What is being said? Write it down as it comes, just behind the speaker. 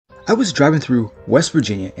I was driving through West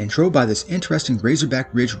Virginia and drove by this interesting Razorback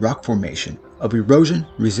Ridge rock formation of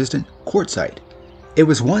erosion-resistant quartzite. It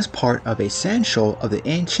was once part of a sand shoal of the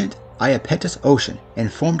ancient Iapetus Ocean and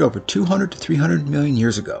formed over 200 to 300 million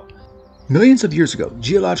years ago. Millions of years ago,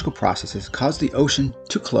 geological processes caused the ocean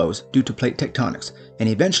to close due to plate tectonics, and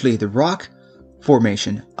eventually the rock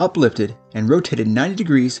formation uplifted and rotated 90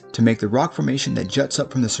 degrees to make the rock formation that juts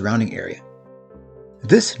up from the surrounding area.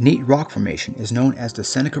 This neat rock formation is known as the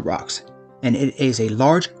Seneca Rocks, and it is a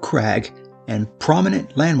large crag and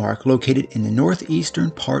prominent landmark located in the northeastern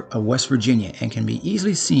part of West Virginia and can be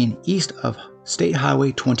easily seen east of State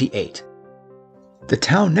Highway 28. The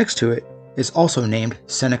town next to it is also named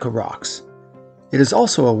Seneca Rocks. It is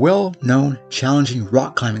also a well-known, challenging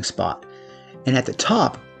rock climbing spot, and at the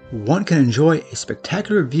top, one can enjoy a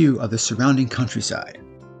spectacular view of the surrounding countryside.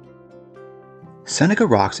 Seneca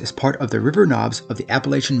Rocks is part of the river knobs of the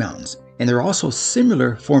Appalachian Mountains, and there are also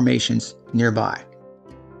similar formations nearby.